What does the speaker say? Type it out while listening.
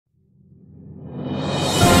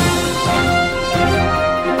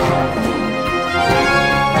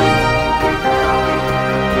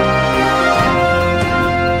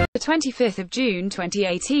25th of June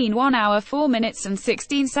 2018 1 hour 4 minutes and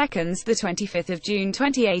 16 seconds. The 25th of June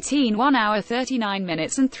 2018 1 hour 39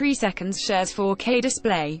 minutes and 3 seconds shares 4K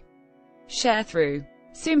display. Sharethrough.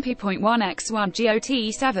 Soompi.1x1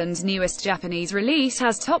 GOT7's newest Japanese release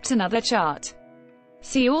has topped another chart.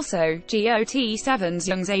 See also, GOT7's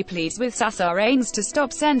Young's pleads with Sasaranes to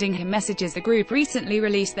stop sending him messages. The group recently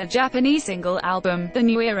released their Japanese single album, The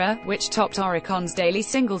New Era, which topped Oricon's daily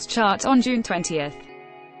singles chart on June 20th.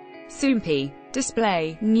 Soompi.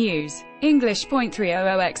 Display, News.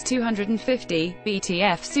 English.300x250,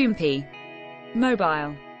 BTF Soompi.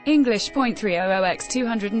 Mobile.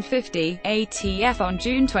 English.300x250, ATF. On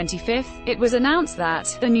June 25th, it was announced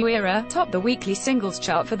that The New Era topped the weekly singles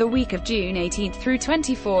chart for the week of June 18 through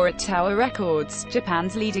 24 at Tower Records,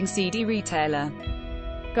 Japan's leading CD retailer.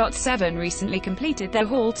 GOT7 recently completed their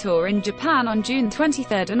hall tour in Japan on June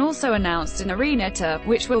 23 and also announced an arena tour,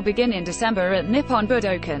 which will begin in December at Nippon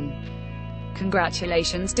Budokan.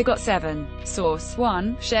 Congratulations to GOT7. Source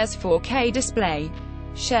 1, shares 4K display.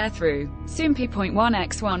 Sharethrough.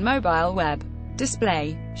 Soompi.1x1 mobile web.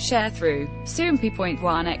 Display. Sharethrough.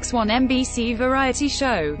 Soompi.1x1 MBC variety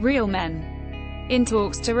show, Real Men. In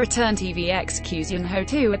talks to return TV XQ's Yunho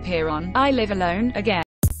to appear on I Live Alone Again.